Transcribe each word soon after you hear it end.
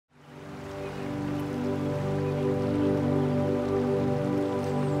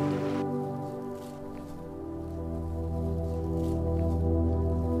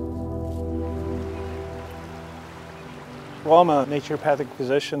Well, I'm a naturopathic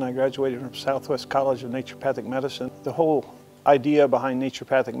physician. I graduated from Southwest College of Naturopathic Medicine. The whole idea behind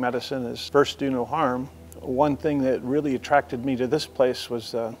naturopathic medicine is first, do no harm. One thing that really attracted me to this place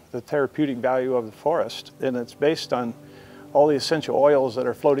was the therapeutic value of the forest, and it's based on all the essential oils that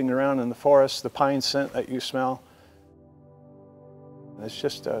are floating around in the forest, the pine scent that you smell. It's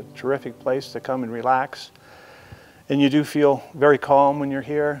just a terrific place to come and relax, and you do feel very calm when you're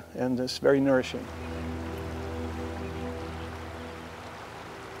here, and it's very nourishing.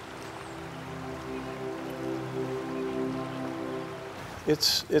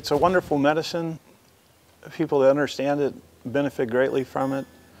 It's a wonderful medicine. People that understand it benefit greatly from it.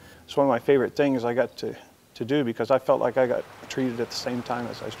 It's one of my favorite things I got to do because I felt like I got treated at the same time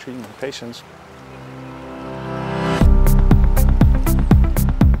as I was treating my patients.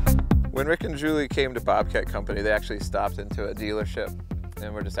 When Rick and Julie came to Bobcat Company, they actually stopped into a dealership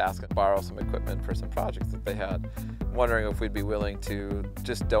and were just asking to borrow some equipment for some projects that they had. Wondering if we'd be willing to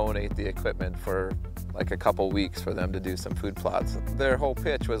just donate the equipment for like a couple weeks for them to do some food plots. Their whole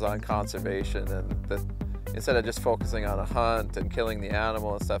pitch was on conservation, and instead of just focusing on a hunt and killing the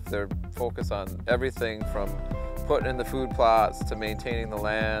animal and stuff, they're focused on everything from putting in the food plots to maintaining the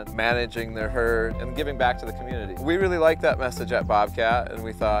land, managing their herd, and giving back to the community. We really liked that message at Bobcat, and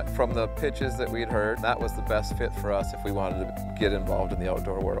we thought from the pitches that we'd heard, that was the best fit for us if we wanted to get involved in the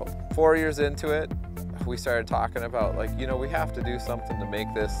outdoor world. 4 years into it, we started talking about, like, you know, we have to do something to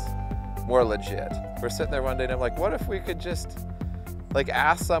make this more legit. We're sitting there one day and I'm like, what if we could just like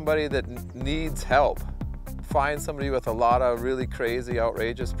ask somebody that needs help, find somebody with a lot of really crazy,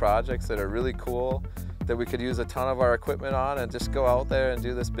 outrageous projects that are really cool, that we could use a ton of our equipment on, and just go out there and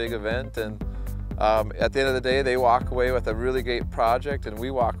do this big event. And at the end of the day, they walk away with a really great project, and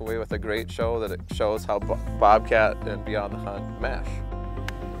we walk away with a great show that it shows how Bobcat and Beyond the Hunt mesh.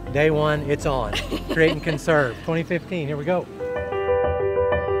 Day one, it's on. Create and Conserve 2015, here we go.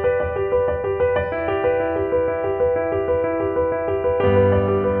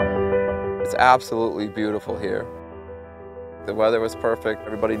 It's absolutely beautiful here. The weather was perfect,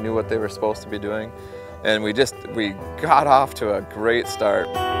 everybody knew what they were supposed to be doing, and we got off to a great start.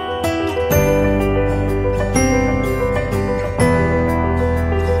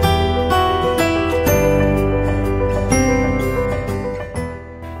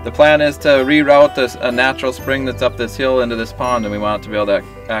 The plan is to reroute a natural spring that's up this hill into this pond, and we want it to be able to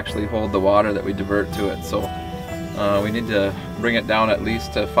actually hold the water that we divert to it. So we need to bring it down at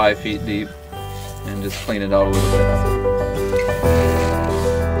least to 5 feet deep and just clean it out a little bit.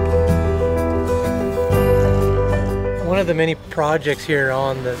 One of the many projects here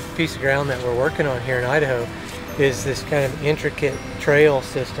on the piece of ground that we're working on here in Idaho is this kind of intricate trail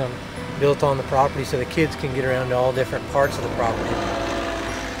system built on the property so the kids can get around to all different parts of the property.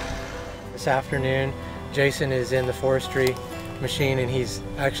 This afternoon, Jason is in the forestry machine and he's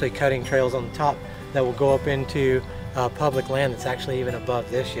actually cutting trails on the top that will go up into public land that's actually even above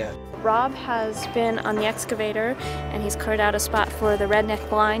this yet. Rob has been on the excavator and he's cleared out a spot for the redneck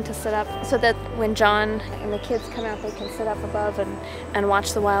blind to sit up so that when John and the kids come out, they can sit up above and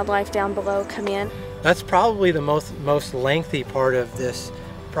watch the wildlife down below come in. That's probably the most lengthy part of this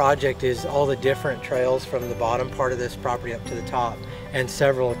project, is all the different trails from the bottom part of this property up to the top, and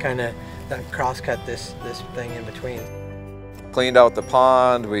several kind of that cross-cut this thing in between. Cleaned out the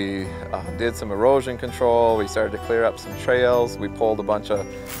pond, we did some erosion control, we started to clear up some trails, we pulled a bunch of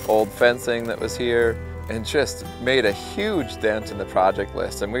old fencing that was here, and just made a huge dent in the project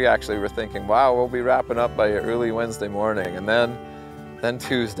list. And we actually were thinking, wow, we'll be wrapping up by early Wednesday morning. And then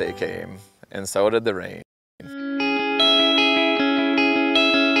Tuesday came, and so did the rain.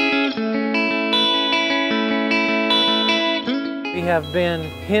 We have been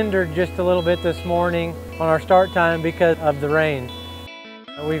hindered just a little bit this morning on our start time because of the rain.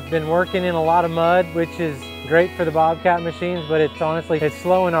 We've been working in a lot of mud, which is great for the Bobcat machines, but it's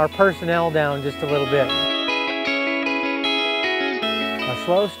slowing our personnel down just a little bit. A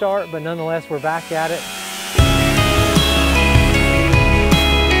slow start, but nonetheless we're back at it.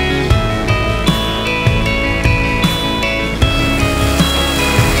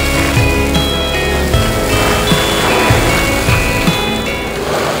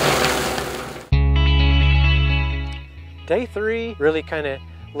 Day 3, really kind of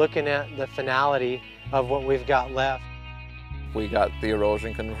looking at the finality of what we've got left. We got the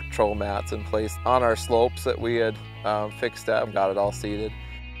erosion control mats in place on our slopes that we had fixed up and got it all seeded.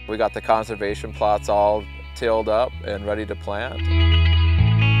 We got the conservation plots all tilled up and ready to plant.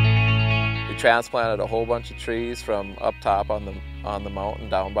 We transplanted a whole bunch of trees from up top on the mountain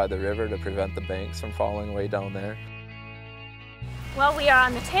down by the river to prevent the banks from falling way down there. Well, we are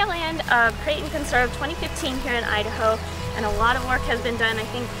on the tail end of Create and Conserve 2015 here in Idaho, and a lot of work has been done. I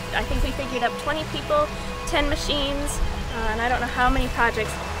think we figured up 20 people, 10 machines, and I don't know how many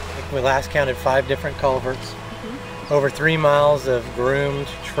projects. We last counted 5 different culverts, over 3 miles of groomed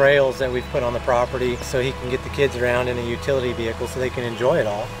trails that we've put on the property so he can get the kids around in a utility vehicle so they can enjoy it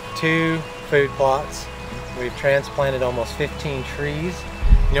all. 2 food plots. We've transplanted almost 15 trees.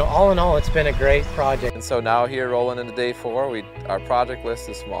 You know, all in all, it's been a great project. And so now here, rolling into day 4, our project list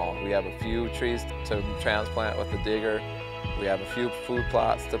is small. We have a few trees to transplant with the digger. We have a few food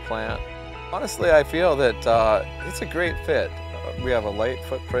plots to plant. Honestly, I feel that it's a great fit. We have a light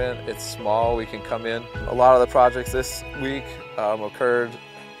footprint, it's small, we can come in. A lot of the projects this week occurred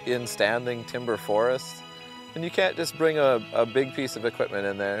in standing timber forests. And you can't just bring a big piece of equipment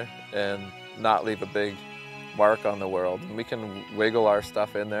in there and not leave a big mark on the world. We can wiggle our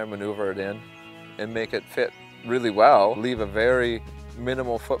stuff in there, maneuver it in, and make it fit really well, leave a very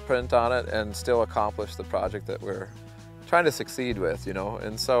minimal footprint on it, and still accomplish the project that we're trying to succeed with, you know.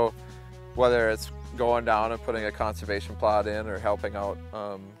 And so whether it's going down and putting a conservation plot in, or helping out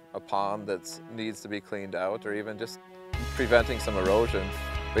a pond that needs to be cleaned out, or even just preventing some erosion,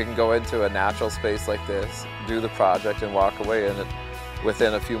 we can go into a natural space like this, do the project, and walk away, and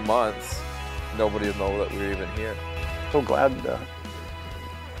within a few months nobody will know that we're even here. So glad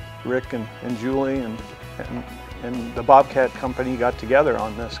Rick and Julie and the Bobcat Company got together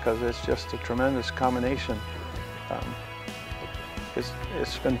on this, because it's just a tremendous combination.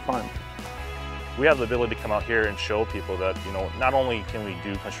 It's been fun. We have the ability to come out here and show people that, you know, not only can we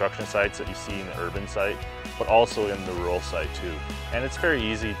do construction sites that you see in the urban site, but also in the rural site too. And it's very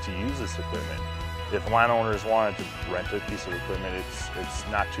easy to use this equipment. If landowners wanted to rent a piece of equipment, it's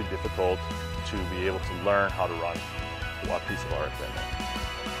not too difficult to be able to learn how to run a piece of our equipment.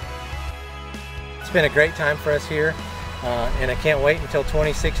 It's been a great time for us here, and I can't wait until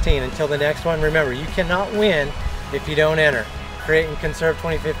 2016. Until the next one, remember, you cannot win if you don't enter. Create and Conserve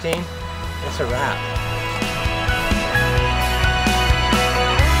 2015, it's a wrap.